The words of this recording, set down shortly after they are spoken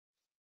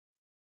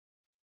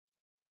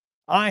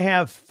I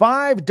have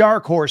 5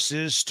 dark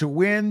horses to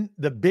win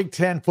the Big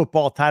Ten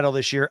football title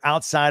this year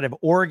outside of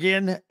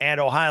Oregon and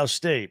Ohio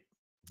State.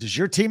 Does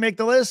your team make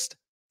the list?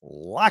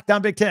 Locked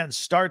on Big Ten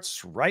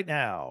starts right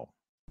now.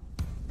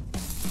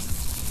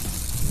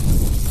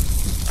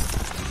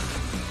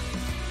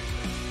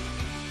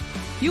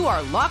 You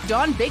are Locked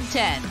On Big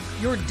Ten,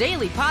 your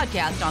daily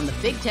podcast on the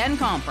Big Ten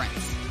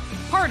Conference.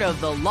 Part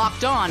of the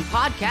Locked On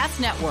Podcast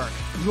Network,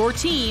 your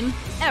team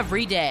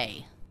every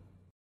day.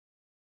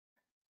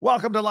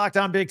 Welcome to Locked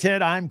On Big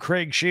Ten. I'm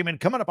Greg Schiano,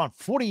 coming up on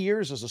 40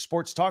 years as a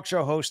sports talk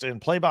show host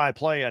and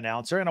play-by-play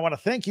announcer. And I want to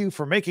thank you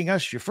for making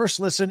us your first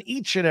listen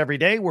each and every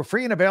day. We're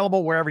free and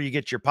available wherever you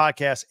get your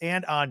podcasts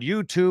and on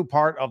YouTube,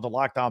 part of the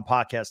Locked On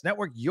Podcast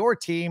Network, your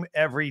team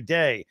every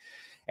day.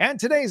 And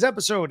today's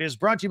episode is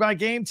brought to you by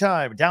Game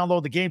Time.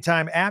 Download the Game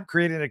Time app,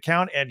 create an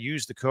account, and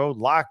use the code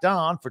Locked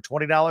On for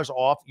 $20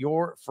 off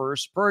your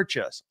first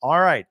purchase.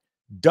 All right,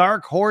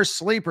 dark horse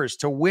sleepers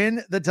to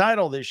win the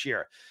title this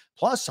year.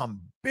 Plus some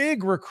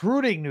big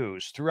recruiting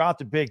news throughout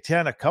the Big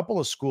Ten. A couple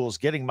of schools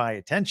getting my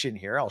attention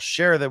here. I'll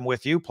share them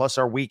with you, plus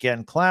our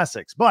weekend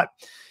classics. But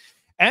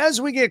as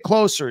we get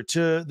closer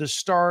to the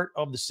start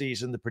of the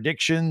season, the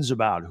predictions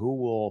about who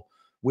will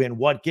win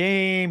what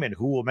game and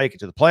who will make it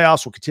to the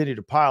playoffs will continue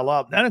to pile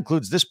up. That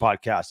includes this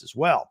podcast as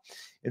well.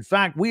 In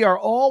fact, we are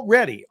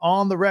already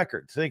on the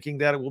record thinking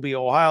that it will be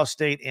Ohio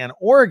State and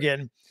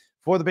Oregon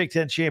for the Big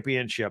Ten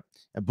championship.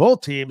 And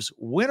both teams,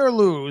 win or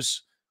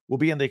lose, will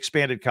be in the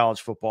expanded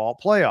college football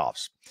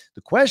playoffs.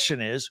 The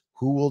question is,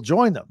 who will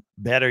join them?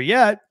 Better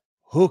yet,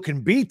 who can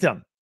beat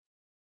them?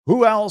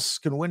 Who else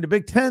can win the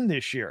Big Ten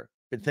this year?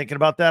 Been thinking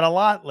about that a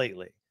lot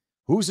lately.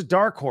 Who's a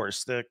dark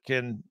horse that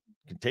can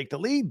take the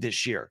lead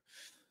this year?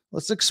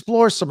 Let's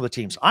explore some of the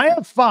teams. I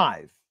have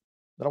 5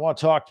 that I want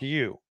to talk to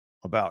you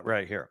about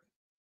right here.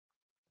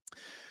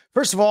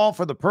 First of all,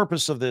 for the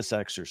purpose of this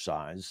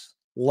exercise,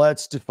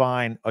 let's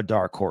define a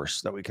dark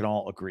horse that we can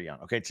all agree on.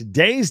 Okay,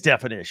 today's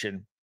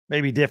definition may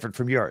be different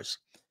from yours,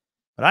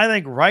 but I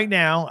think right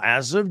now,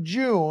 as of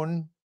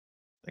June,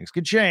 things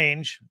could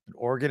change.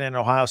 Oregon and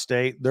Ohio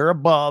State, they're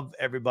above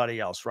everybody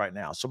else right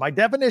now. So my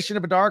definition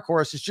of a dark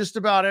horse is just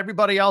about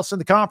everybody else in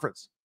the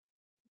conference.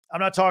 I'm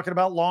not talking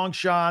about long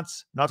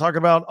shots. I'm not talking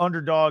about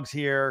underdogs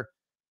here.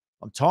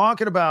 I'm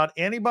talking about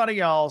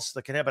anybody else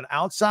that can have an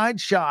outside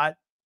shot,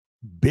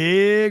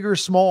 big or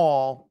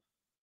small,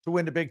 to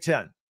win the Big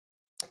Ten.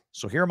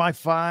 So here are my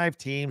 5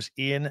 teams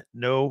in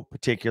no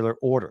particular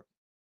order.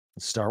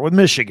 Let's start with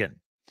Michigan.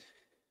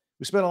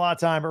 We spent a lot of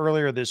time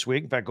earlier this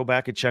week. In fact, go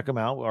back and check them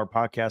out. Our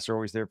podcasts are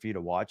always there for you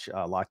to watch.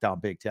 Locked On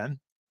Big Ten.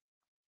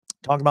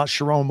 Talking about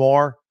Sharon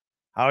Moore,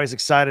 how he's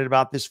excited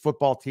about this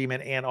football team in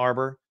Ann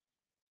Arbor.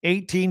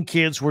 18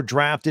 kids were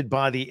drafted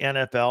by the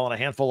NFL, and a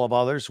handful of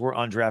others were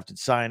undrafted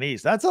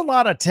signees. That's a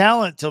lot of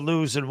talent to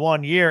lose in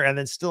 1 year and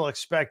then still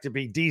expect to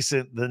be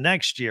decent the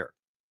next year.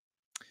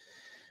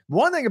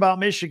 One thing about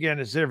Michigan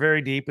is they're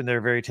very deep and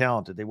they're very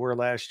talented. They were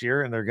last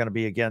year, and they're going to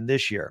be again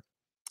this year.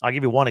 I'll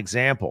give you one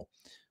example.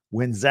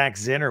 When Zach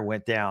Zinner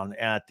went down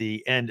at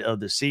the end of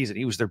the season,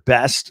 he was their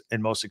best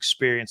and most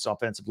experienced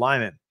offensive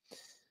lineman.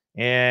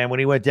 And when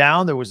he went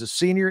down, there was a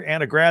senior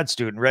and a grad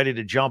student ready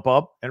to jump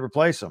up and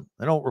replace him.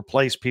 They don't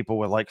replace people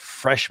with like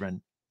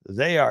freshmen.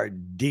 They are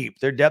deep.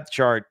 Their depth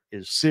chart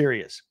is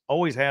serious.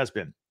 Always has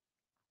been.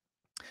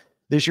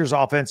 This year's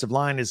offensive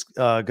line is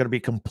going to be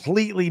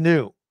completely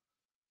new.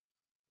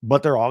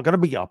 But they're all going to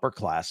be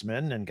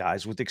upperclassmen and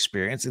guys with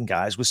experience and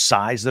guys with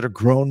size that are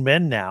grown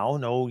men now.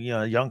 No,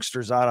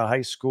 youngsters out of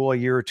high school a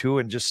year or two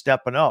and just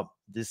stepping up.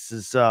 This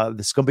is going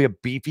to be a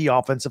beefy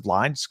offensive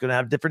line. It's going to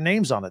have different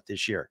names on it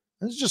this year.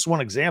 This is just one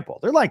example.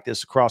 They're like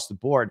this across the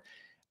board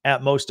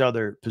at most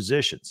other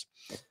positions.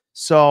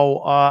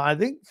 So I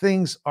think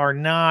things are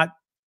not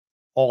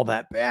all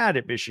that bad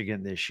at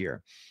Michigan this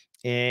year.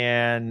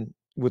 And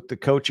with the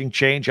coaching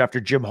change after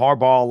Jim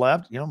Harbaugh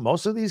left,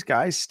 most of these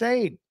guys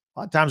stayed. A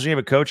lot of times when you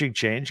have a coaching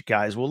change,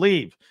 guys will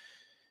leave.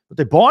 But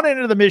they bought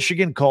into the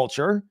Michigan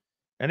culture,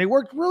 and they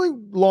worked really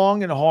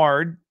long and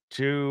hard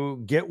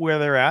to get where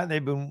they're at.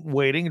 They've been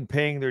waiting and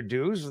paying their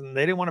dues, and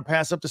they didn't want to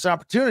pass up this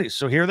opportunity.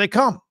 So here they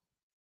come.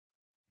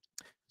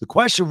 The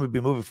question would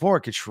be moving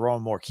forward, could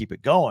Sharon Moore keep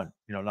it going,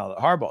 now that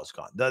Harbaugh's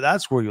gone?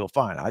 That's where you'll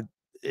find,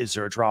 is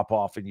there a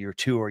drop-off in year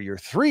 2 or year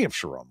 3 of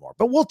Sharon Moore?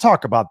 But we'll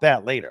talk about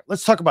that later.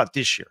 Let's talk about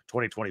this year,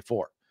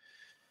 2024.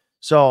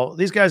 So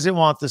these guys didn't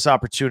want this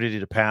opportunity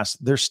to pass.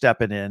 They're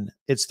stepping in.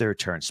 It's their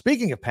turn.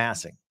 Speaking of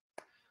passing,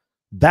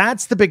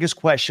 that's the biggest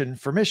question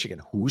for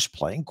Michigan. Who's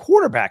playing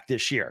quarterback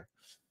this year?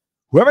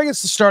 Whoever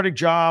gets the starting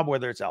job,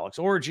 whether it's Alex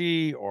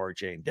Orji or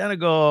Jane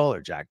Denegal or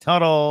Jack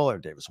Tuttle or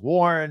Davis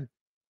Warren,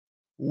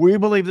 we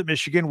believe that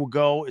Michigan will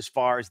go as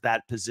far as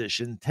that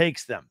position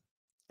takes them.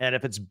 And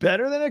if it's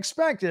better than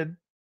expected,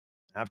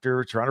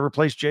 after trying to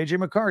replace J.J.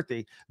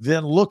 McCarthy,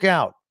 then look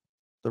out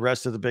the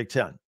rest of the Big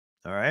Ten.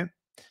 All right?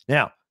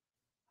 Now,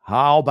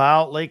 how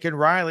about Lincoln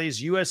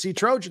Riley's USC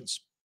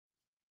Trojans?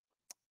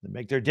 They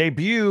make their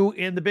debut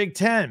in the Big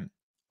Ten.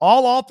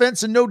 All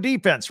offense and no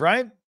defense,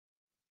 right?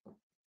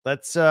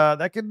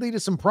 That could lead to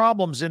some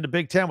problems in the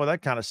Big Ten with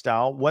that kind of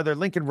style. Whether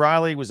Lincoln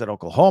Riley was at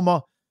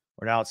Oklahoma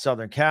or now at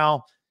Southern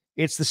Cal,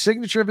 it's the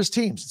signature of his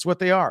teams. It's what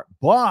they are.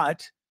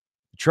 But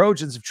the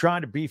Trojans have tried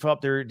to beef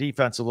up their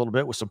defense a little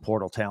bit with some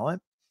portal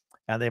talent,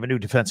 and they have a new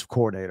defensive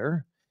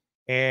coordinator.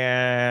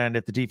 And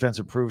if the defense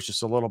improves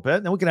just a little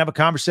bit, then we can have a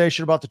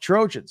conversation about the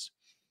Trojans.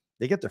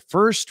 They get their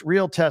first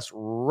real test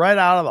right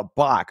out of the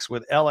box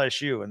with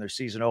LSU in their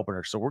season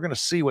opener. So we're going to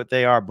see what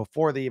they are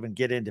before they even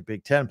get into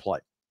Big Ten play.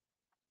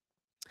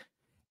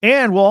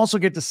 And we'll also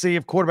get to see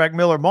if quarterback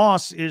Miller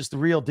Moss is the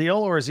real deal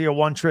or is he a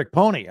one-trick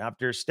pony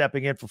after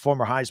stepping in for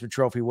former Heisman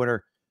Trophy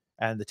winner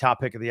and the top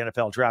pick of the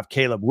NFL draft,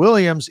 Caleb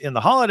Williams, in the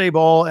Holiday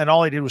Bowl, and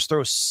all he did was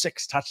throw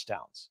 6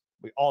 touchdowns.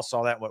 We all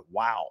saw that and went,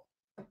 wow.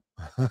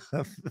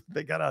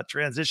 They got a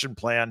transition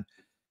plan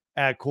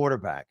at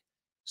quarterback.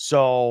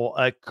 So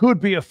it could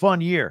be a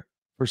fun year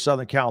for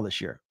Southern Cal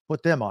this year.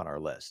 Put them on our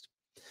list.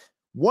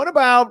 What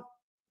about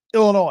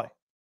Illinois?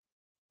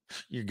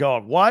 You're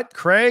going, what?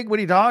 Craig, what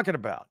are you talking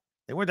about?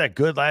 They weren't that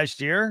good last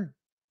year.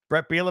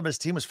 Brett Bielema's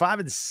team was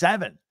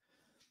 5-7.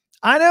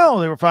 I know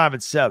they were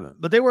 5-7,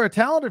 but they were a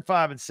talented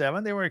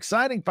 5-7. They were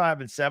exciting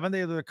 5-7.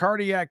 They were the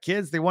cardiac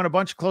kids. They won a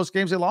bunch of close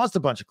games. They lost a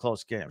bunch of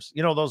close games.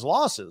 You know, those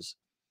losses.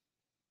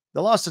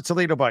 They lost to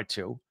Toledo by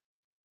 2.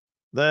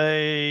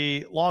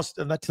 They lost,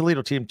 and that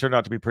Toledo team turned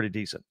out to be pretty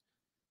decent.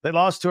 They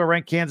lost to a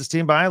ranked Kansas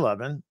team by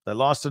 11. They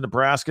lost to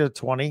Nebraska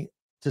 20-7.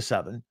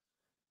 They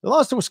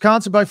lost to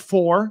Wisconsin by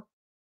 4.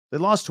 They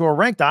lost to a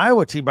ranked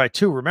Iowa team by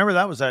 2. Remember,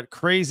 that was that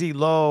crazy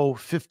low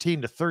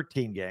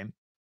 15-13 game.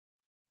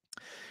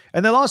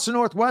 And they lost to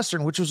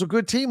Northwestern, which was a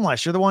good team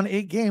last year. They won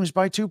 8 games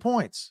by 2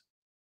 points.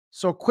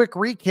 So quick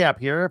recap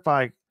here. If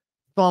I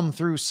thumb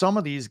through some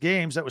of these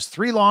games, that was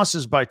 3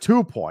 losses by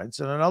 2 points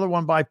and another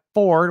one by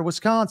 4 to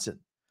Wisconsin.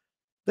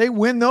 They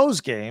win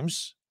those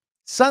games.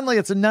 Suddenly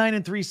it's a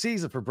 9-3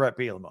 season for Brett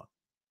Bielema,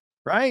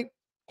 right?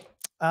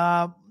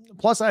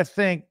 Plus, I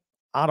think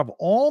out of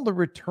all the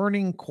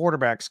returning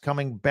quarterbacks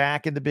coming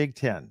back in the Big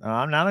Ten,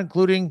 I'm not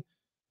including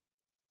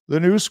the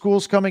new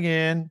schools coming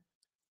in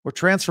or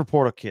transfer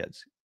portal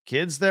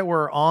kids that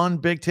were on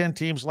Big Ten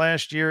teams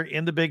last year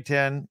in the Big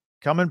Ten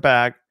coming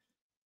back.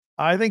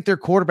 I think their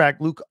quarterback,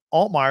 Luke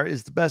Altmaier,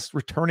 is the best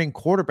returning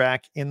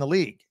quarterback in the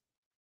league.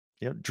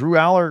 You know, Drew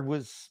Allard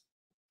was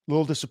a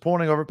little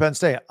disappointing over at Penn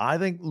State. I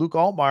think Luke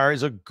Altmaier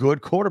is a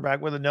good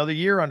quarterback with another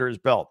year under his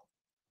belt.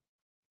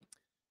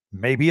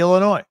 Maybe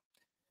Illinois.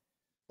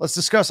 Let's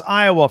discuss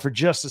Iowa for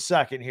just a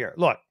second here.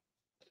 Look,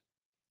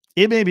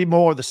 it may be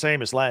more the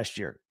same as last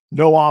year.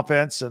 No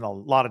offense and a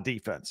lot of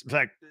defense. In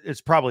fact,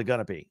 it's probably going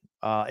to be.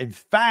 In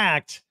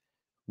fact,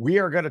 we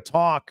are going to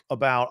talk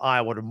about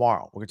Iowa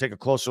tomorrow. We're going to take a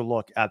closer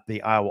look at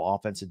the Iowa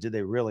offense and did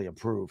they really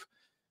improve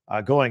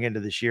going into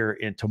this year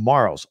in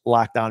tomorrow's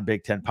Lockdown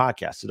Big Ten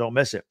podcast. So don't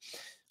miss it.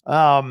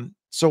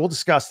 So we'll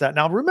discuss that.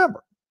 Now,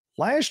 remember,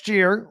 last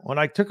year when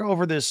I took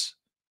over this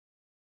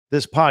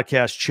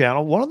podcast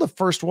channel, one of the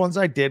first ones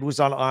I did was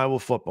on Iowa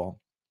football.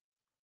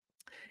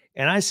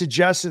 And I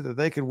suggested that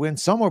they could win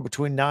somewhere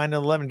between 9 and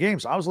 11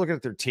 games. I was looking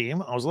at their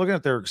team. I was looking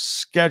at their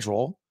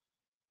schedule.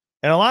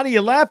 And a lot of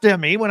you laughed at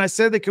me when I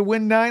said they could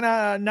win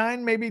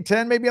 9, maybe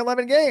 10, maybe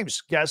 11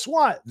 games. Guess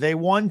what? They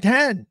won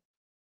 10.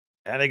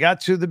 And they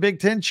got to the Big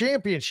Ten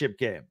championship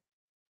game.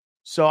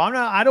 So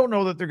I don't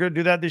know that they're going to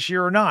do that this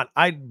year or not.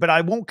 But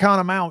I won't count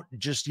them out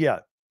just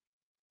yet.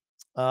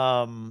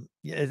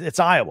 It's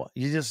Iowa.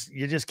 You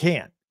just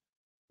can't.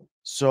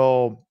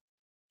 So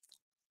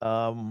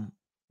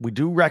we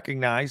do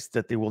recognize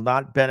that they will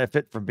not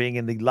benefit from being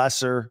in the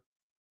lesser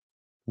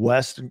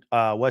West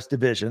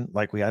Division.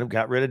 Like we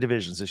got rid of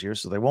divisions this year,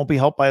 so they won't be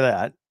helped by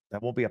that.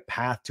 That won't be a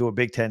path to a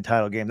Big Ten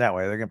title game that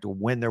way. They're going to have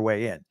to win their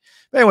way in.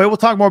 But anyway, we'll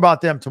talk more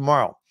about them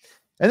tomorrow.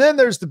 And then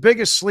there's the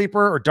biggest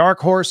sleeper or dark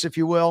horse, if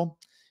you will,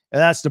 and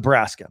that's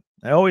Nebraska.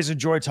 I always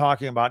enjoy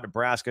talking about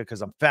Nebraska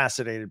because I'm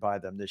fascinated by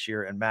them this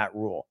year and Matt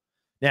Rule.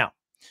 Now,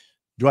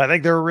 do I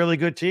think they're a really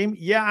good team?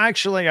 Yeah,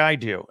 actually, I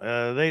do.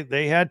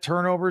 They had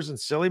turnovers and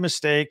silly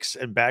mistakes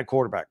and bad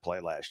quarterback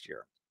play last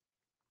year.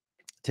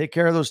 Take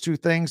care of those 2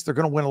 things, they're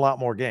going to win a lot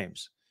more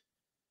games.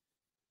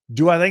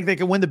 Do I think they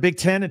can win the Big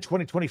Ten in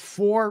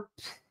 2024?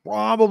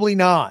 Probably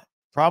not.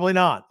 Probably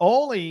not.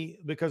 Only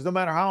because no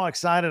matter how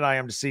excited I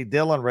am to see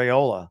Dylan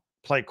Raiola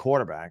play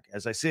quarterback,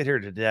 as I sit here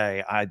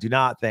today, I do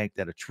not think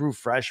that a true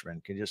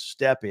freshman can just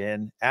step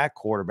in at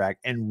quarterback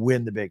and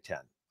win the Big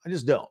Ten. I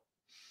just don't.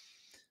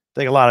 I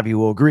think a lot of you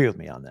will agree with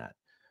me on that.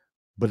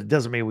 But it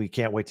doesn't mean we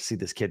can't wait to see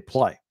this kid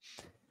play.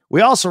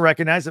 We also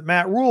recognize that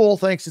Matt Rule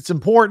thinks it's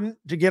important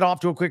to get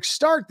off to a quick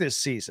start this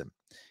season.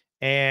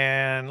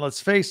 And let's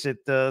face it,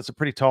 it's a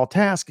pretty tall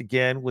task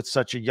again with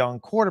such a young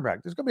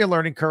quarterback. There's going to be a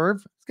learning curve.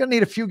 It's going to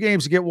need a few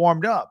games to get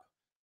warmed up.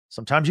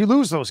 Sometimes you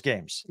lose those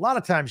games. A lot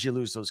of times you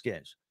lose those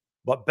games.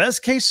 But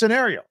best case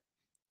scenario,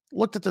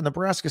 looked at the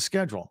Nebraska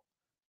schedule.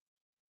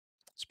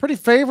 It's pretty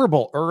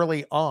favorable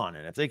early on.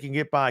 And if they can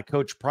get by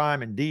Coach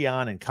Prime and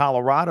Dion in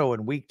Colorado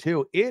in week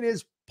 2, it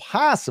is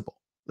possible.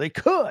 They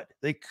could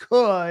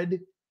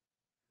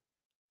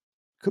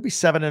Could be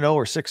 7-0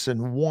 or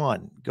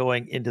 6-1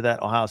 going into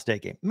that Ohio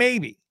State game.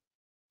 Maybe.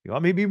 You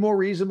want me to be more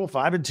reasonable?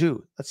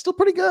 5-2. That's still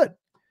pretty good.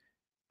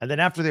 And then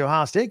after the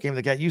Ohio State game,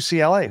 they got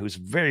UCLA, who's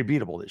very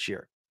beatable this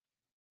year.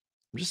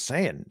 I'm just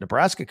saying,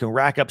 Nebraska can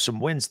rack up some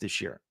wins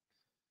this year.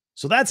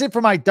 So that's it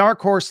for my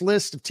dark horse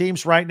list of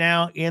teams right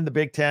now in the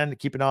Big Ten to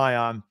keep an eye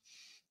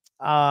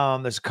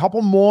on. There's a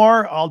couple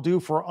more I'll do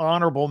for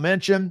honorable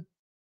mention.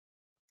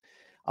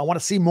 I want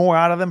to see more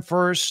out of them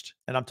first.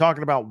 And I'm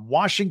talking about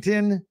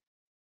Washington,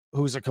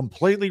 who's a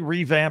completely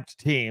revamped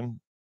team,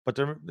 but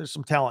there's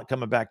some talent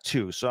coming back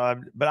too.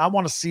 But I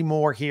want to see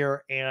more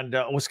here. And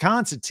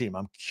Wisconsin team,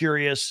 I'm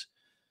curious.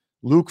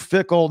 Luke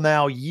Fickell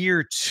now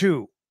year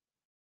 2.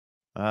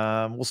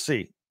 We'll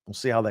see. We'll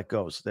see how that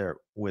goes there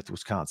with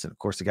Wisconsin. Of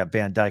course, they got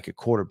Van Dyke at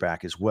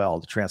quarterback as well,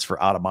 the transfer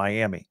out of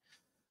Miami.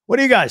 What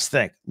do you guys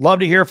think? Love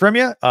to hear from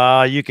you.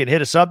 You can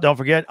hit us up. Don't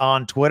forget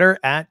on Twitter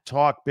at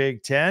Talk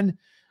Big Ten.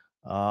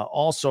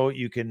 Also,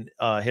 you can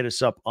hit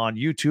us up on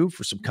YouTube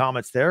for some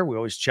comments there. We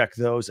always check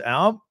those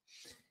out.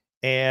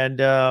 And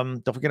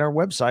don't forget our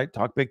website,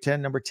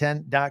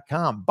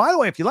 talkbig1010.com. By the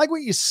way, if you like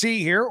what you see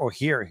here or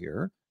hear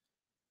here,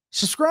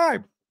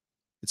 subscribe.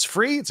 It's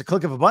free. It's a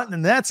click of a button,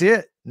 and that's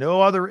it.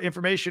 No other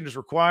information is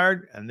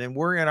required. And then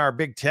we're in our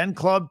Big Ten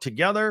club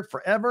together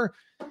forever.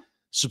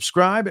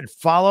 Subscribe and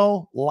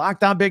follow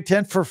Locked On Big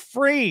Ten for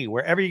free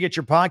wherever you get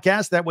your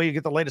podcast. That way you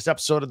get the latest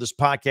episode of this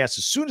podcast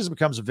as soon as it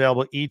becomes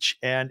available each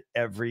and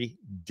every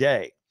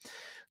day.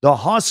 The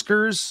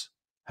Huskers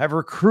have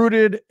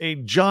recruited a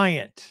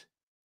giant.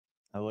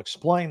 I will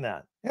explain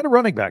that. And a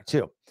running back,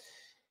 too.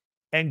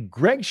 And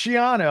Greg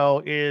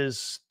Schiano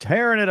is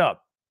tearing it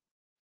up.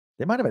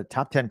 They might have a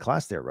top 10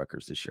 class there,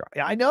 Rutgers, this year.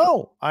 I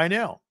know.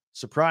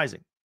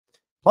 Surprising.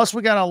 Plus,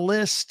 we got a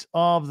list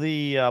of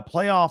the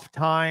playoff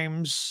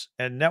times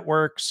and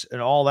networks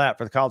and all that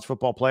for the college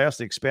football playoffs,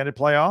 the expanded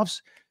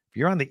playoffs. If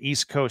you're on the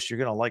East Coast, you're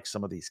going to like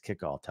some of these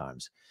kickoff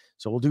times.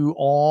 So we'll do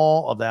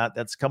all of that.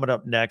 That's coming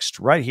up next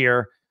right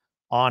here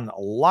on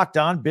Locked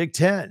On Big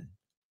Ten.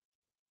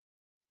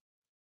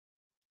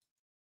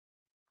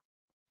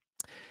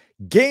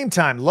 Game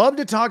Time. Love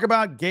to talk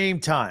about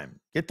Game Time.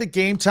 Get the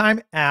Game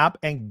Time app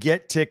and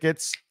get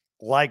tickets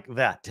like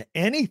that to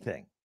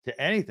anything.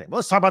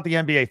 Let's talk about the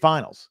NBA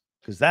Finals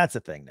because that's a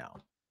thing now.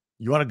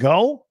 You want to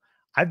go?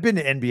 I've been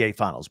to NBA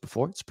Finals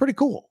before. It's pretty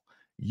cool.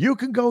 You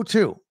can go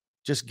too.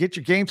 Just get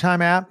your Game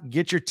Time app,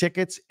 get your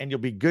tickets, and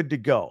you'll be good to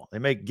go. They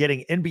make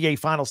getting NBA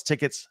Finals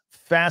tickets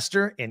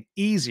faster and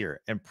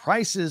easier. And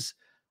prices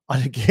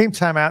on the Game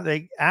Time app,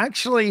 they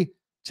actually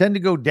tend to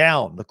go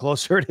down the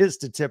closer it is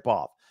to tip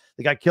off.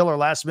 They got killer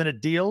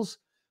last-minute deals.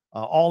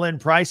 All-in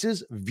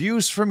prices,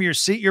 views from your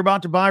seat you're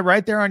about to buy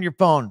right there on your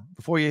phone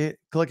before you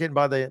click it and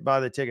buy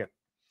the ticket.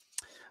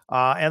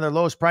 And their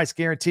lowest price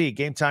guarantee.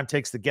 Game Time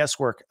takes the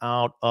guesswork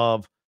out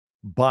of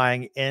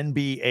buying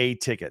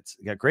NBA tickets.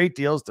 They got great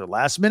deals. They're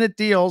last-minute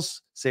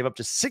deals. Save up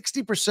to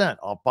 60%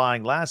 off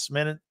buying last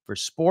minute for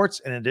sports.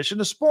 In addition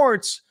to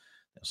sports,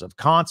 they also have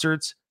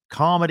concerts,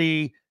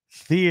 comedy,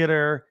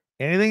 theater,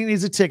 anything that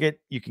needs a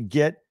ticket, you can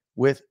get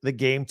with the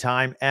Game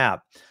Time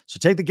app. So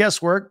take the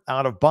guesswork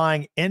out of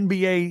buying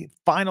NBA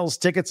Finals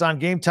tickets on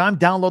Game Time.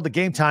 Download the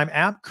Game Time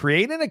app,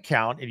 create an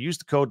account, and use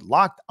the code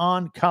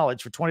LOCKEDONCollege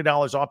for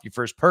 $20 off your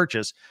first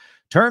purchase.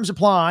 Terms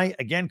apply.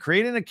 Again,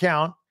 create an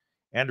account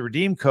and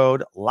redeem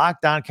code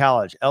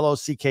LOCKEDONCollege,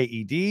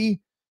 LOCKEDONCOLLEGE.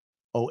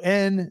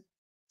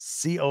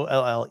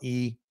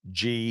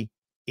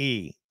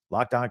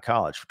 Locked On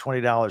College for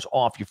 $20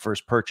 off your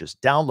first purchase.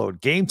 Download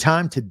Game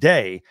Time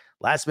today.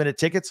 Last minute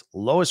tickets,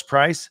 lowest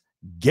price,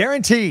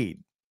 guaranteed.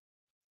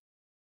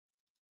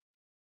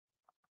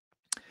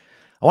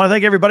 I want to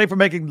thank everybody for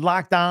making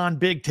Locked On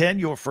Big Ten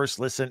your first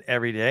listen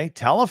every day.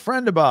 Tell a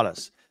friend about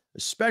us,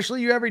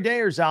 especially you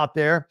everydayers out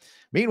there.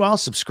 Meanwhile,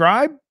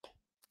 subscribe,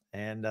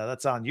 and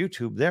that's on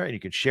YouTube there, and you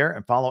can share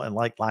and follow and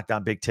like Locked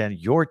On Big Ten,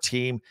 your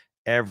team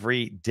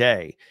every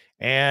day.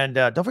 And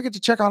don't forget to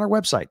check out our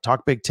website,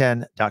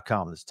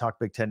 talkbig10.com. This is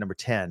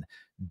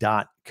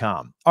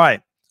talkbig1010.com. All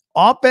right,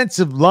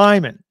 offensive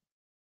linemen,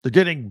 they're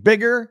getting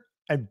bigger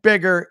and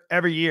bigger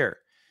every year.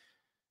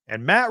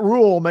 And Matt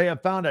Rule may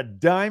have found a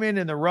diamond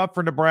in the rough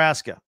for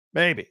Nebraska.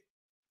 Maybe.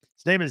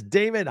 His name is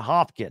David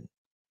Hopkin.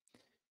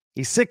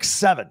 He's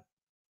 6'7".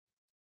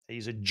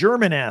 He's a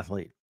German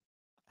athlete.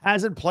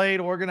 Hasn't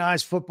played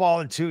organized football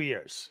in 2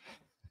 years.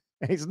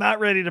 He's not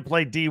ready to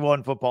play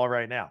D1 football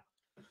right now.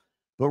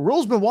 But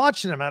Rule's been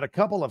watching him at a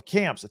couple of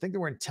camps. I think they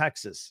were in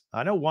Texas.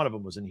 I know one of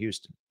them was in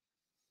Houston.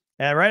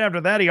 And right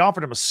after that, he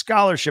offered him a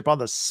scholarship on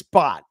the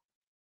spot.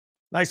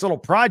 Nice little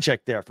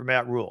project there for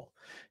Matt Rule.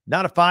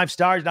 Not a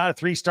 5-star, not a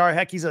 3-star.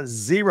 Heck, he's a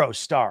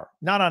 0-star.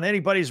 Not on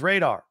anybody's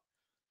radar.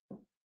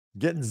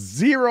 Getting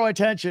zero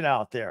attention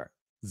out there.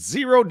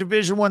 Zero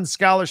Division I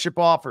scholarship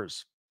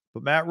offers.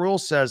 But Matt Rule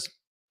says,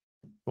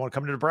 you want to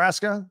come to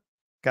Nebraska?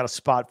 Got a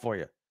spot for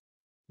you.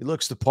 He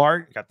looks the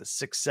part. Got the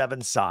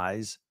 6'7"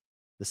 size,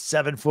 the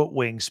 7-foot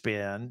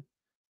wingspan,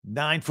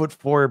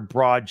 9'4"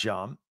 broad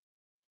jump.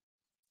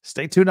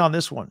 Stay tuned on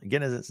this one.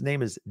 Again, his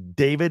name is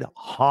David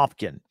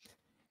Hopkin.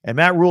 And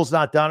Matt Rule's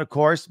not done, of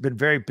course. Been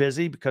very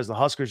busy because the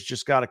Huskers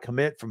just got a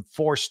commit from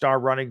 4-star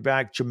running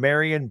back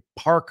Jamarian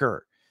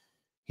Parker.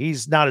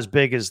 He's not as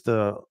big as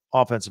the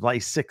offensive line.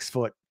 He's 6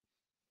 foot.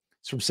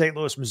 He's from St.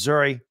 Louis,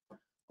 Missouri.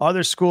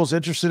 Other schools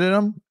interested in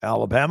him: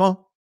 Alabama,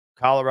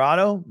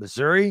 Colorado,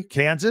 Missouri,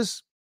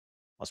 Kansas.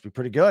 Must be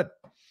pretty good.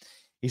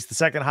 He's the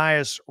second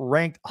highest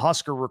ranked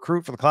Husker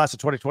recruit for the class of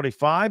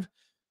 2025.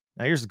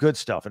 Now, here's the good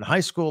stuff. In high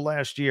school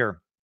last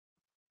year,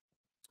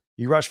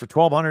 he rushed for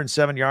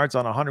 1,207 yards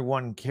on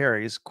 101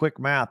 carries. Quick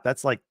math,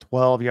 that's like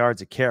 12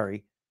 yards a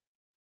carry.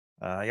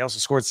 He also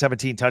scored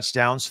 17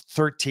 touchdowns,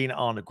 13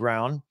 on the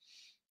ground.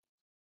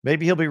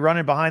 Maybe he'll be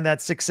running behind that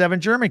 6'7"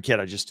 German kid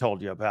I just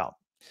told you about.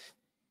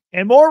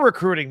 And more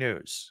recruiting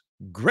news.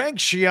 Greg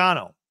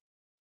Schiano.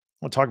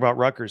 We'll talk about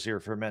Rutgers here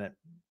for a minute.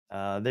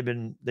 They've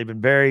been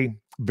very,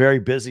 very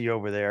busy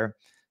over there.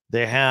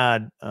 They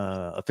had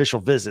official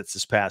visits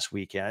this past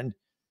weekend.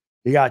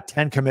 He got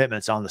 10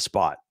 commitments on the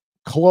spot.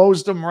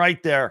 Closed them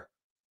right there.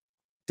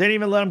 Didn't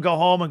even let them go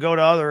home and go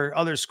to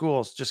other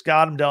schools. Just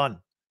got them done.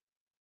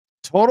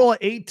 Total of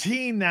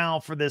 18 now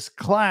for this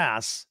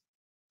class.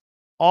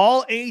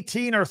 All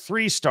 18 are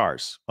 3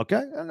 stars.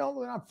 Okay, no,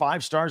 they're not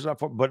 5 stars,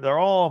 but they're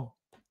all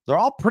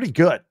pretty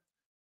good.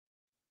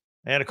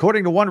 And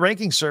according to one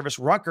ranking service,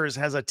 Rutgers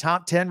has a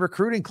top 10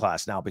 recruiting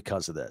class now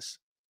because of this.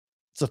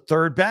 It's the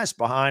third best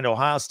behind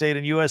Ohio State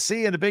and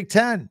USC in the Big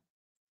Ten.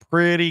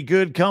 Pretty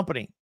good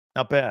company.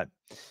 Not bad.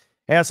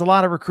 Hey, it's a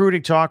lot of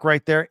recruiting talk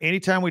right there.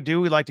 Anytime we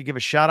do, we like to give a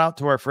shout out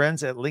to our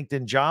friends at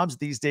LinkedIn Jobs.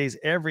 These days,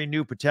 every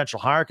new potential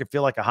hire can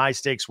feel like a high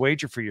stakes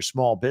wager for your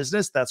small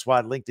business. That's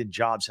why LinkedIn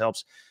Jobs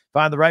helps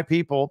find the right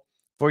people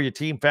for your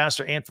team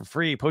faster and for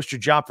free. Post your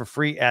job for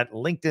free at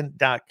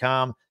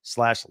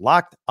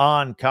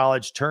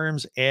linkedin.com/lockedoncollege.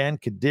 Terms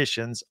and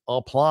conditions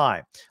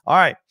apply. All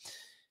right.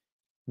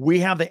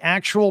 We have the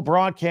actual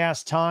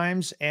broadcast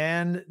times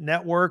and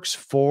networks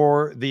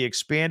for the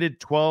expanded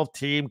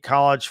 12-team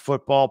college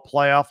football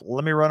playoff.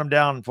 Let me run them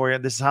down for you.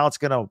 This is how it's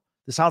going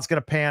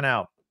to pan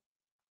out.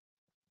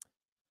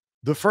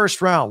 The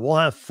first round, we'll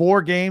have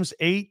 4 games,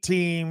 8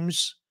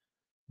 teams.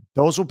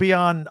 Those will be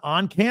on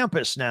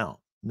campus now.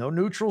 No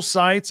neutral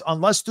sites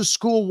unless the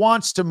school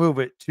wants to move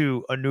it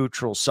to a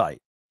neutral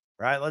site,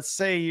 right? Let's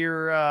say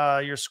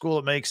your school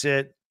that makes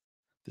it.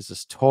 This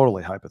is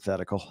totally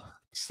hypothetical.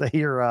 Say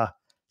you're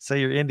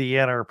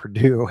Indiana or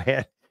Purdue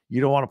and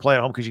you don't want to play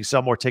at home because you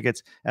sell more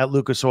tickets at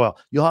Lucas Oil.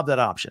 You'll have that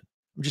option.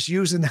 I'm just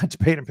using that to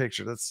paint a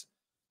picture. It's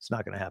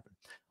not going to happen.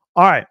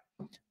 All right.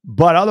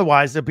 But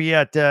otherwise, they'll be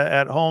at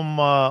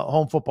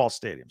home football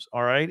stadiums.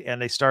 All right. And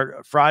they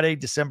start Friday,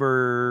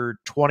 December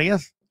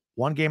 20th.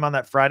 One game on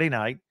that Friday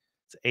night.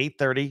 It's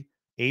 8:30,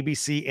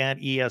 ABC and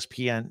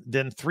ESPN.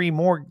 Then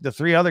the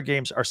 3 other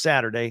games are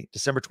Saturday,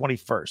 December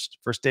 21st,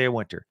 first day of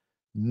winter,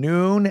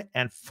 noon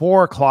and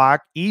 4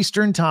 o'clock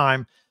Eastern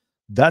time.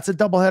 That's a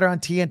doubleheader on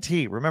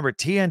TNT. Remember,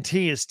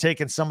 TNT is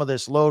taking some of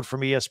this load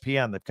from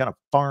ESPN. They've kind of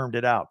farmed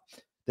it out.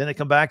 Then they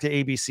come back to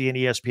ABC and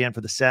ESPN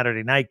for the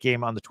Saturday night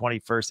game on the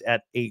 21st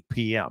at 8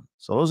 p.m.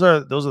 So those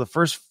are the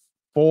first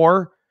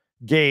 4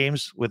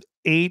 games with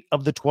 8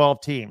 of the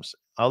 12 teams.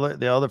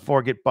 The other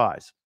 4 get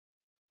buys.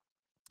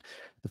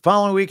 The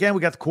following weekend,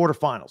 we got the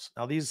quarterfinals.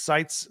 Now, these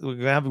sites, we're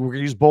going to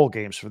use bowl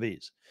games for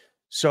these.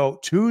 So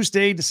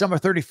Tuesday, December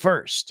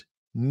 31st,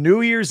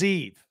 New Year's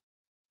Eve,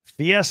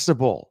 Fiesta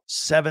Bowl,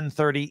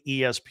 7:30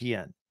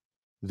 ESPN.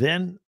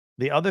 Then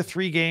the other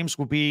 3 games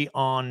will be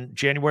on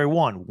January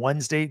 1,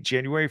 Wednesday,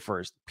 January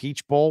 1st.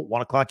 Peach Bowl,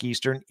 1 o'clock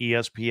Eastern,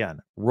 ESPN.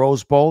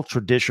 Rose Bowl,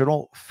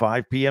 traditional,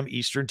 5 p.m.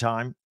 Eastern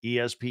time,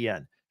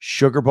 ESPN.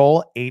 Sugar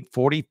Bowl,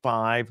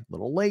 8:45, a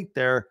little late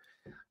there,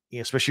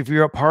 especially if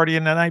you're up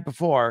partying the night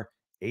before,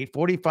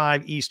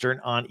 8:45 Eastern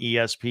on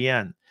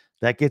ESPN.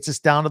 That gets us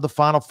down to the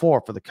Final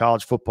 4 for the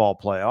college football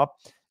playoff.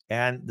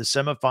 And the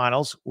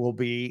semifinals will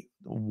be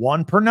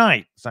 1 per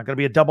night. It's not going to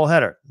be a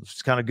doubleheader, which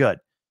is kind of good.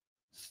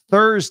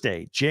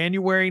 Thursday,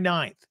 January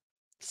 9th,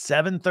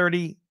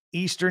 7:30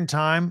 Eastern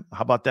time.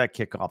 How about that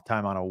kickoff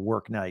time on a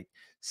work night?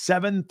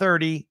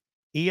 7:30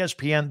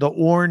 ESPN, the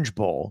Orange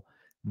Bowl.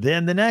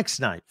 Then the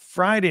next night,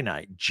 Friday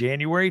night,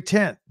 January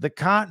 10th, the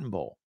Cotton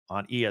Bowl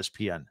on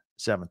ESPN,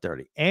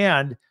 7:30.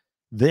 And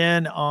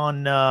then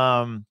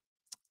on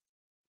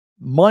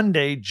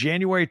Monday,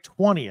 January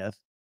 20th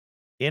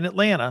in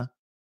Atlanta,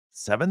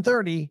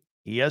 7:30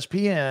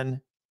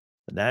 ESPN,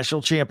 the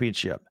national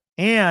championship.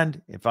 And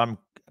if I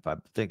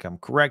think I'm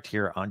correct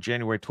here, on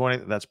January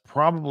 20th, that's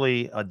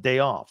probably a day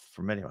off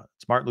for many.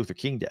 It's Martin Luther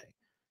King Day.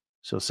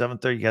 So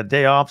 7:30, you got a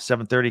day off,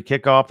 7:30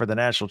 kickoff for the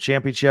national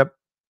championship.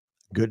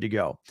 Good to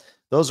go.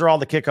 Those are all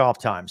the kickoff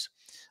times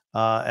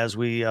as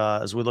we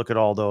look at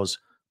all those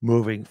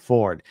moving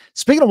forward.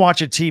 Speaking of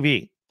watching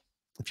TV,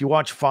 if you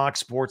watch Fox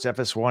Sports,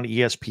 FS1,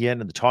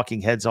 ESPN, and the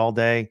talking heads all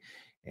day,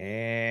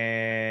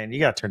 and you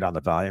got to turn down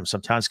the volume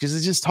sometimes because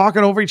it's just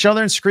talking over each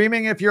other and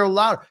screaming. If you're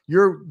loud,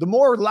 the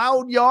more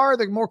loud you are,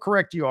 the more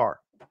correct you are.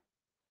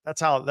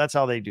 That's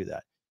how they do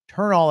that.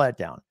 Turn all that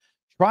down.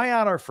 Try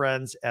out our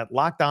friends at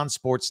Locked On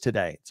Sports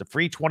Today. It's a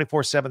free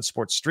 24/7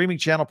 sports streaming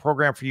channel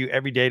program for you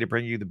every day to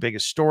bring you the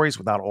biggest stories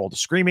without all the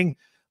screaming.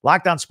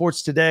 Locked On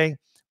Sports Today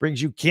brings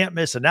you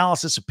can't-miss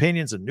analysis,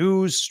 opinions, and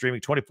news,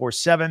 streaming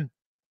 24/7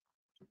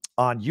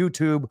 on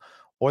YouTube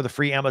or the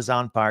free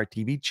Amazon Fire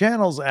TV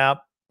Channels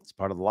app. It's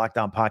part of the Locked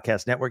On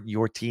Podcast Network,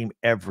 your team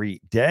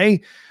every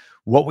day.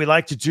 What we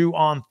like to do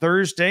on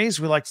Thursdays,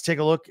 we like to take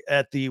a look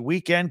at the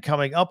weekend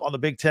coming up on the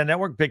Big Ten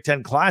Network, Big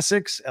Ten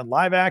Classics and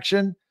live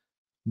action.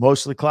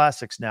 Mostly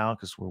classics now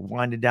because we're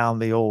winding down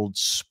the old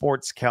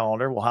sports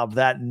calendar. We'll have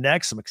that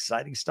next. Some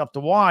exciting stuff to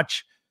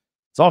watch.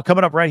 It's all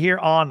coming up right here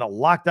on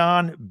Locked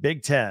On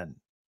Big Ten.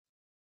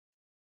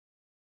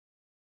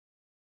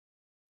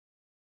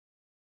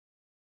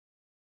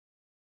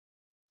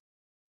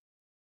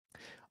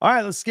 All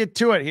right, let's get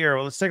to it here.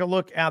 Well, let's take a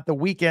look at the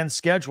weekend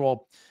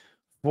schedule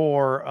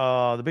for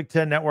the Big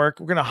Ten Network.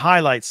 We're going to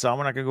highlight some.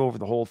 We're not going to go over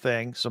the whole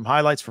thing. Some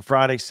highlights for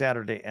Friday,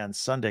 Saturday, and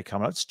Sunday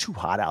coming up. It's too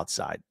hot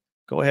outside.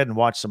 Go ahead and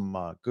watch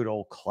some good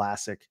old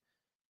classic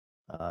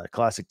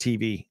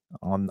TV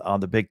on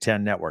the Big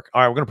Ten Network.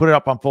 All right, we're going to put it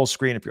up on full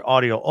screen. If you're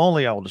audio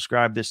only, I will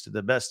describe this to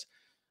the best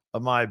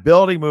of my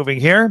ability moving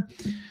here.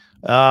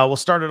 We'll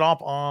start it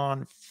off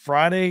on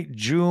Friday,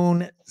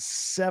 June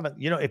 7th.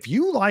 You know, if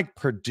you like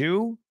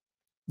Purdue,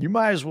 you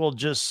might as well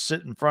just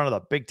sit in front of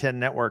the Big Ten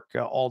Network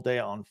all day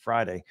on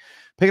Friday.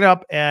 Pick it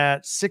up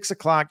at 6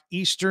 o'clock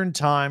Eastern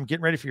time.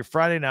 Getting ready for your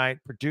Friday night.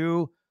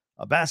 Purdue,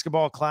 a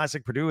basketball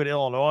classic, Purdue at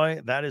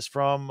Illinois. That is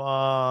from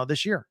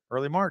this year,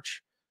 early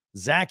March.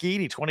 Zach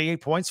Edey,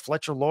 28 points.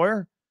 Fletcher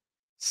Lawyer,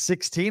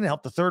 16.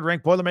 Helped the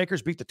third-ranked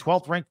Boilermakers beat the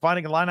 12th-ranked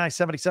Fighting Illini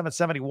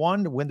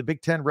 77-71 to win the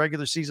Big Ten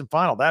regular season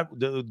final.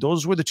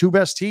 Those were the two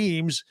best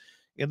teams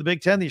in the Big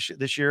Ten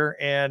this year,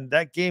 and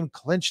that game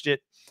clinched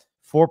it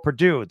for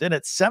Purdue. Then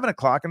at 7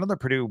 o'clock, another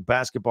Purdue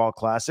basketball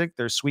classic,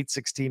 their Sweet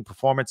 16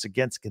 performance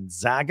against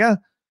Gonzaga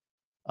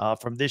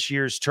from this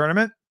year's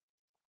tournament.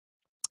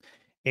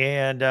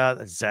 And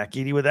Zach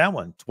Edey with that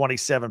one,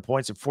 27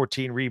 points and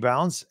 14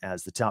 rebounds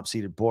as the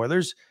top-seeded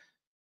Boilers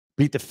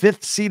beat the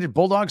fifth-seeded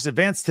Bulldogs,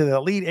 advanced to the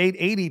Elite Eight.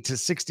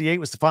 80-68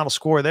 was the final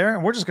score there.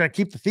 And we're just going to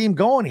keep the theme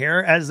going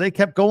here as they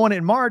kept going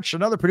in March.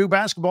 Another Purdue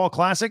basketball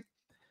classic,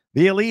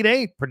 the Elite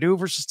Eight, Purdue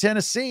versus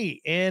Tennessee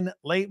in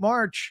late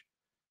March.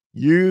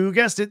 You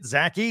guessed it,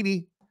 Zach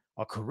Edey,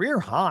 a career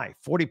high,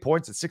 40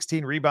 points and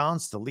 16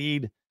 rebounds to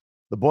lead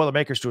the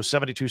Boilermakers to a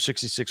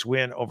 72-66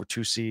 win over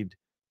two-seed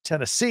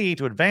Tennessee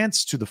to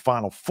advance to the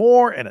Final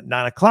Four. And at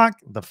 9 o'clock,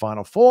 the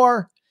Final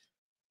Four,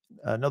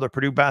 another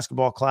Purdue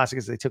basketball classic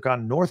as they took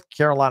on North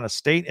Carolina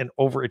State, an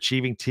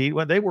overachieving team.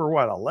 When they were,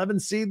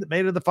 11 seed that made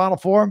it to the Final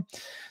Four?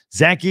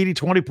 Zach Edey,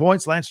 20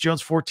 points. Lance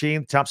Jones,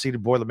 14.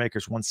 Top-seeded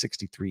Boilermakers,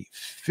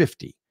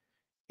 163-50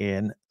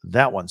 in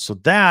that one. So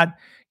that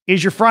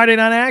is your Friday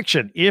night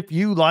action if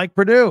you like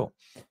Purdue.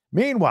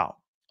 Meanwhile,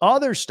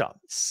 other stuff.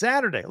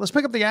 Saturday, let's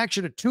pick up the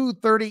action at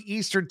 2:30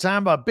 Eastern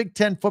time. Big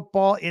Ten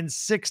football in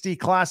 60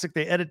 classic.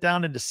 They edit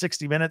down into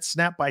 60 minutes,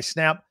 snap by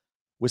snap.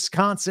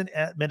 Wisconsin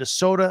at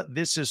Minnesota.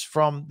 This is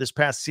from this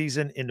past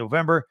season in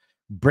November.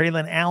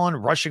 Braylon Allen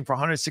rushing for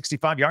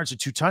 165 yards and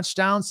 2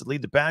 touchdowns to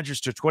lead the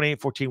Badgers to a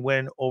 28-14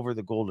 win over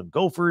the Golden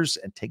Gophers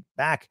and take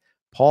back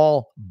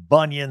Paul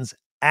Bunyan's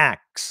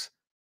axe.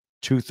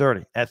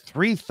 2:30. At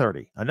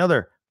 3:30,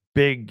 another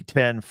Big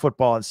Ten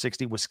football in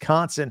 60.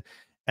 Wisconsin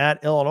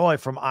at Illinois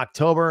from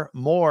October.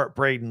 More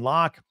Braden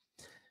Locke.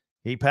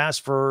 He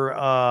passed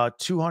for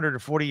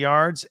 240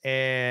 yards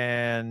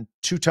and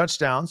 2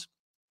 touchdowns,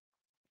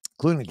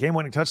 including a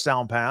game-winning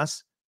touchdown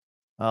pass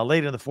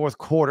late in the fourth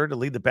quarter to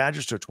lead the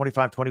Badgers to a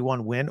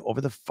 25-21 win over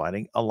the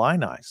Fighting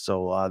Illini.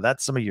 So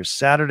that's some of your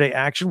Saturday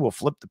action. We'll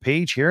flip the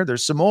page here.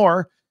 There's some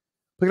more.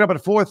 Pick it up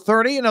at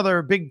 4:30.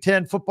 Another Big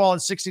Ten football in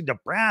 60.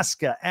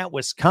 Nebraska at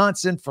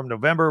Wisconsin from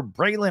November.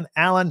 Braylon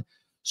Allen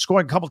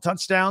scoring a couple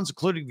touchdowns,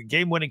 including the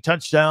game-winning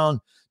touchdown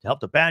to help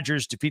the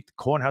Badgers defeat the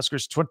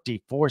Cornhuskers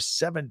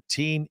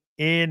 24-17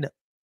 in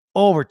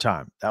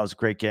overtime. That was a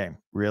great game.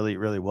 Really,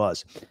 really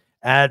was.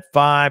 At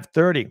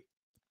 5:30,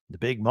 the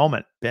big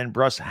moment, Ben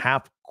Bruss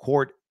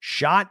half-court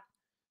shot.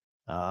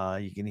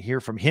 You can hear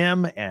from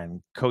him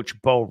and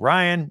Coach Bo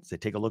Ryan as they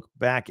take a look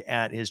back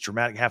at his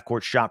dramatic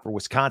half-court shot for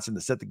Wisconsin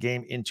to set the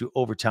game into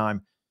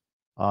overtime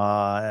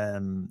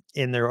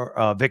in their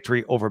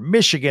victory over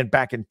Michigan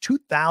back in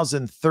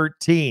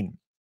 2013.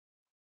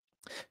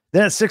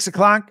 Then at 6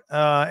 o'clock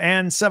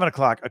and 7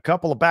 o'clock, a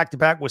couple of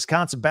back-to-back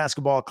Wisconsin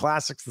basketball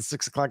classics. The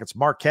 6 o'clock, it's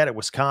Marquette at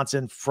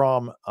Wisconsin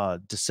from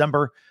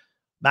December.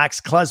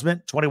 Max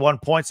Klesmit, 21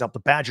 points, helped the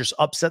Badgers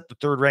upset the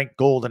third-ranked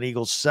Golden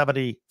Eagles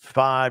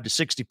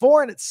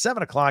 75-64. And at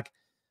 7 o'clock,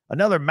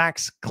 another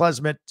Max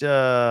Klesmit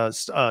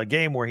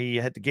game where he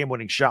had the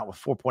game-winning shot with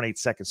 4.8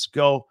 seconds to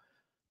go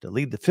to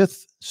lead the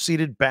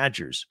fifth-seeded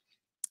Badgers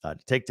to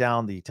take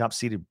down the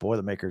top-seeded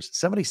Boilermakers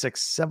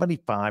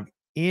 76-75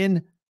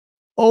 in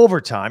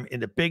overtime in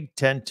the Big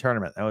Ten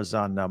tournament. That was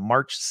on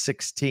March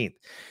 16th.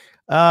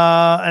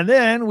 And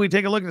then we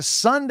take a look at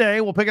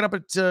Sunday. We'll pick it up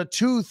at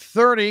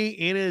 2:30.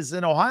 It is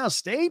an Ohio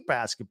State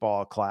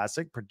basketball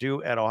classic.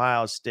 Purdue at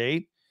Ohio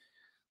State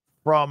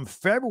from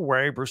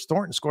February, Bruce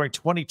Thornton scoring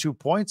 22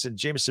 points, and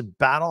Jamison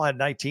Battle had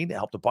 19 to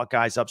help the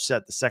Buckeyes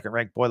upset the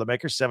second-ranked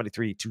Boilermakers,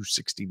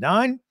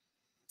 73-69.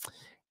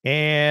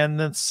 And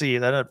let's see,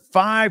 then at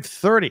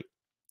 5:30,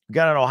 we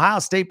got an Ohio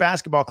State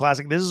basketball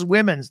classic. This is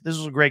women's. This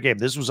was a great game.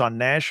 This was on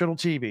national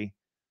TV.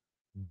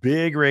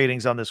 Big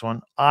ratings on this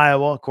one.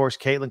 Iowa, of course,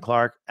 Caitlin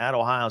Clark at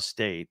Ohio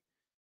State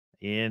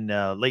in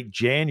late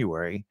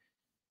January.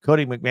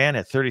 Cody McMahon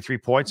had 33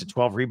 points and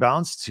 12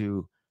 rebounds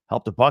to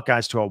help the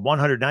Buckeyes to a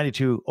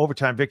 192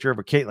 overtime victory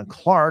over Caitlin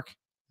Clark.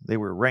 They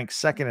were ranked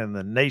second in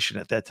the nation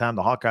at that time.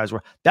 The Hawkeyes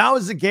were. That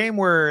was the game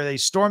where they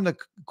stormed the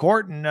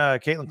court and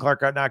Caitlin Clark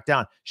got knocked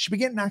down. She's been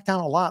getting knocked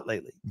down a lot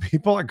lately.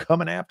 People are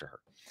coming after her.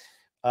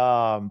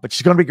 But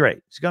she's going to be great.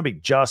 She's going to be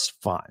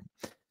just fine.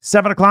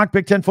 7 o'clock,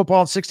 Big Ten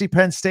football at 60,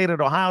 Penn State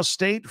at Ohio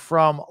State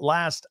from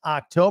last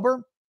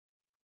October.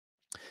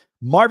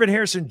 Marvin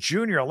Harrison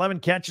Jr., 11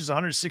 catches,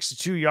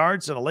 162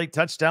 yards, and a late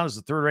touchdown as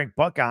the third-ranked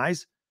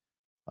Buckeyes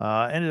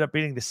ended up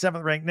beating the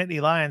seventh-ranked Nittany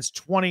Lions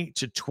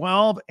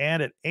 20-12.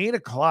 And at 8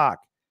 o'clock,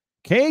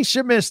 in case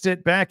you missed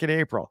it back in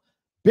April,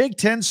 Big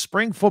Ten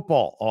spring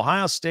football,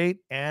 Ohio State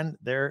and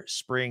their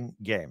spring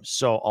games.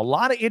 So a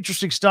lot of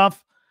interesting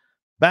stuff,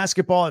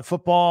 basketball and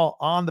football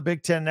on the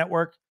Big Ten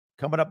Network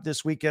coming up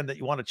this weekend that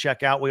you want to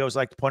check out. We always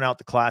like to point out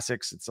the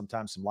classics and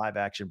sometimes some live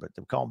action, but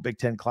they call them Big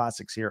Ten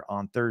classics here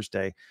on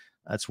Thursday.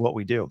 That's what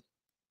we do.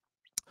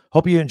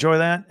 Hope you enjoy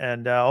that,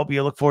 and hope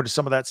you look forward to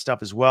some of that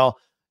stuff as well,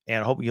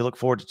 and hope you look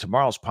forward to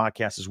tomorrow's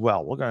podcast as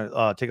well. We're going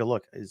to take a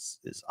look. Is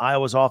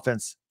Iowa's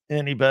offense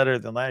any better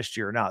than last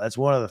year or not? That's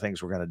one of the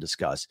things we're going to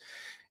discuss.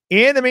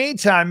 In the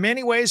meantime,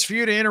 many ways for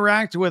you to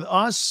interact with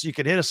us. You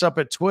can hit us up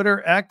at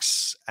Twitter,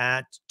 X,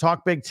 at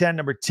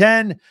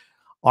TalkBig10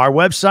 Our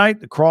website,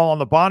 the crawl on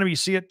the bottom, you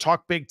see it,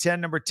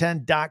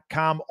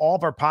 talkbig1010.com. All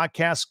of our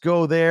podcasts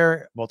go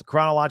there, both the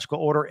chronological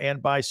order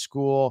and by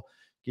school.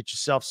 Get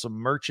yourself some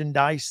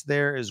merchandise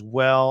there as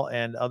well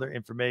and other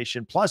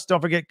information. Plus,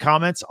 don't forget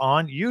comments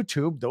on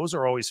YouTube. Those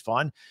are always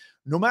fun.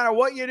 No matter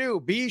what you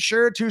do, be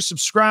sure to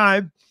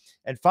subscribe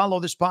and follow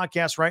this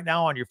podcast right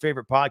now on your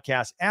favorite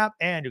podcast app,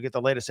 and you'll get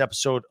the latest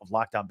episode of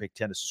Locked On Big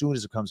Ten as soon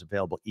as it comes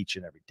available each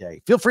and every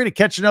day. Feel free to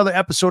catch another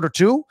episode or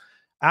two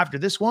after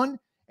this one.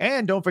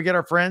 And don't forget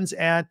our friends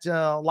at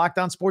Locked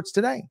On Sports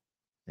Today.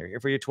 They're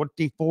here for you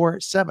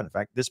 24/7. In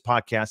fact, this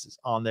podcast is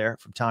on there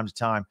from time to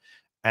time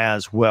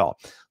as well.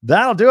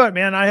 That'll do it,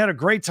 man. I had a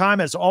great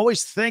time. As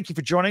always, thank you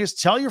for joining us.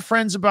 Tell your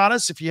friends about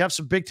us. If you have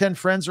some Big Ten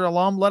friends or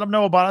alum, let them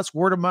know about us.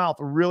 Word of mouth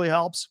really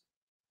helps.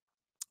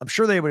 I'm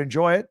sure they would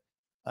enjoy it.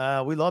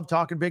 We love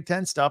talking Big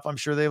Ten stuff. I'm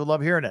sure they would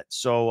love hearing it.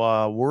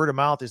 So word of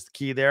mouth is the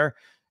key there.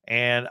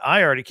 And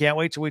I already can't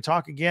wait till we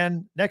talk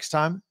again next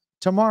time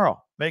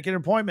tomorrow. Make an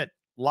appointment.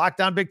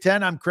 Locked On Big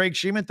Ten. I'm Craig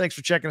Schiano. Thanks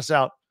for checking us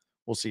out.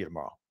 We'll see you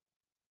tomorrow.